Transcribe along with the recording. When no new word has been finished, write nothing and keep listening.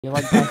You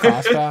like my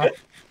crossbow?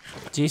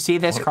 Do you see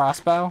this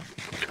crossbow?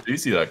 I do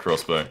see that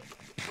crossbow.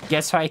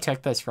 Guess who I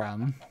took this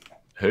from?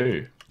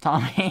 Who?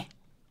 Tommy.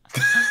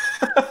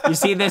 You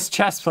see this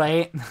chest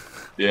plate?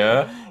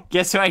 Yeah?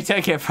 Guess who I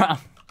took it from?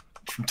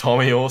 From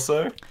Tommy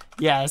also?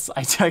 Yes,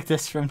 I took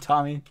this from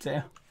Tommy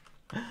too.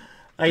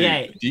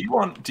 Okay. Do you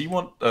want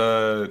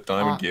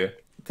diamond gear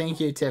Thank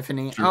you,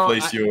 Tiffany. to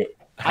replace your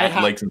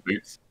hat, legs, and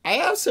boots? I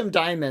have some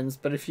diamonds,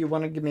 but if you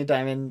want to give me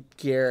diamond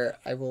gear,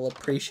 I will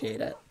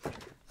appreciate it.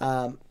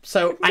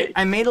 So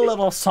I made a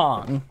little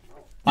song,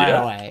 by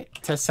the way,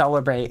 to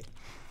celebrate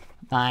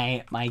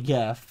my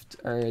gift,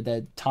 or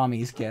the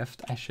Tommy's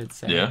gift, I should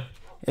say. Yeah.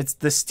 It's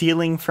the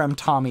Stealing from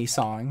Tommy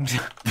song.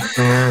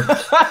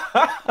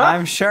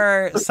 I'm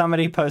sure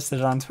somebody posted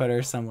it on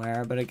Twitter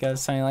somewhere, but it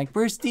goes something like,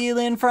 "We're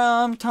stealing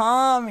from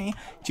Tommy."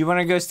 Do you want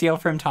to go steal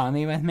from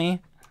Tommy with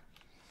me?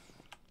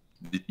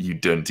 You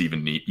didn't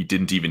even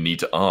need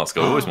to ask.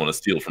 I always want to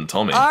steal from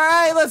Tommy. All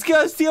right, let's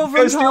go steal from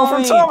Tommy. Steal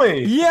from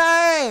Tommy.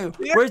 Yay!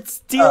 Yeah. We're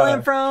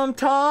stealing from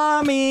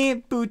Tommy.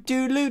 Boo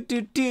doo doo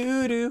doo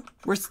doo doo.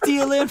 We're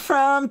stealing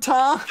from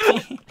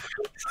Tommy.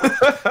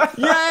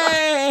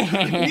 Yay!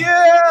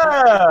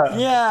 Yeah.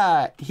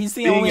 Yeah. He's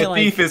the Being only a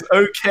thief is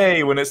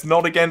okay when it's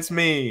not against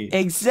me.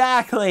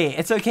 Exactly.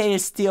 It's okay to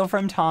steal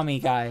from Tommy,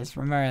 guys.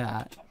 Remember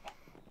that.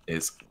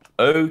 It's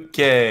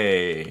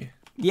okay.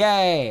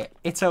 Yay!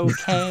 It's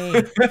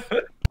okay.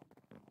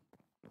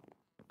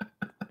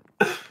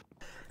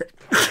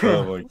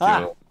 Oh my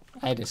god.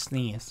 I had to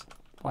sneeze.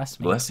 Bless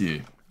me. Bless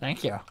you.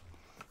 Thank you.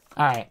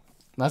 Alright,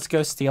 let's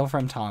go steal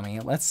from Tommy.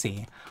 Let's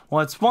see.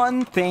 What's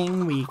one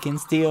thing we can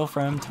steal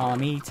from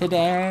Tommy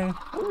today?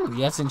 Ooh,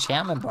 yes,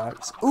 enchantment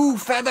books. Ooh,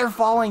 feather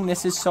falling.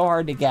 This is so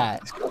hard to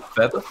get.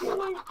 Feather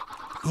falling?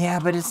 Yeah,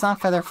 but it's not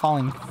feather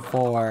falling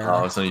 4.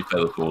 Oh, it's only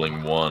feather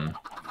falling 1.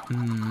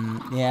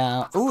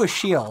 Yeah. Ooh, a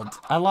shield.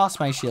 I lost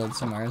my shield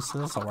somewhere, so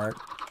this'll work.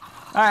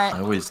 Alright. I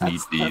always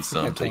need these,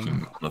 so I'm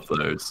taking one of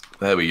those.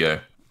 There we go.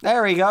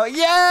 There we go.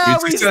 Yeah!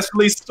 We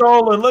successfully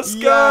stolen. Let's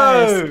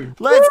go!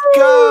 Let's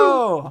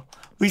go!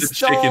 We The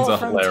stole chickens are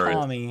from hilarious.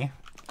 Tommy.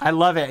 I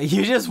love it.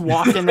 You just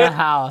walk in the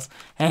house,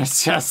 and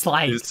it's just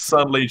like... It's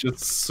suddenly just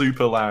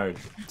super loud.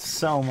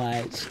 So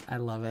much. I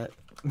love it.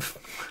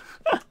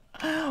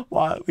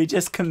 What? We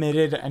just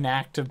committed an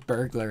act of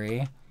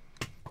burglary.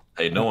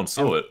 Hey, no one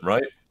saw it,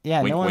 right?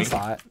 Yeah, wink, no one wink.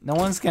 saw it. No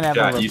one's gonna ever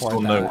Jack,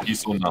 report that. you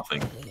saw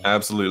nothing.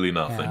 Absolutely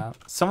nothing. Yeah.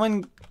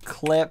 Someone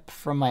clip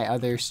from my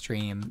other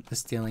stream the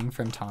stealing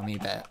from Tommy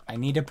bit. I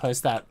need to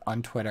post that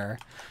on Twitter.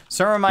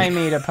 So remind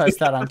me to post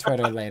that on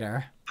Twitter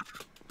later.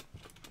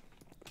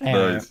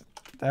 Anyway, Nice.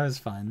 that was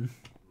fun.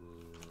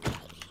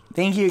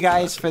 Thank you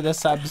guys for the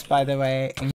subs, by the way.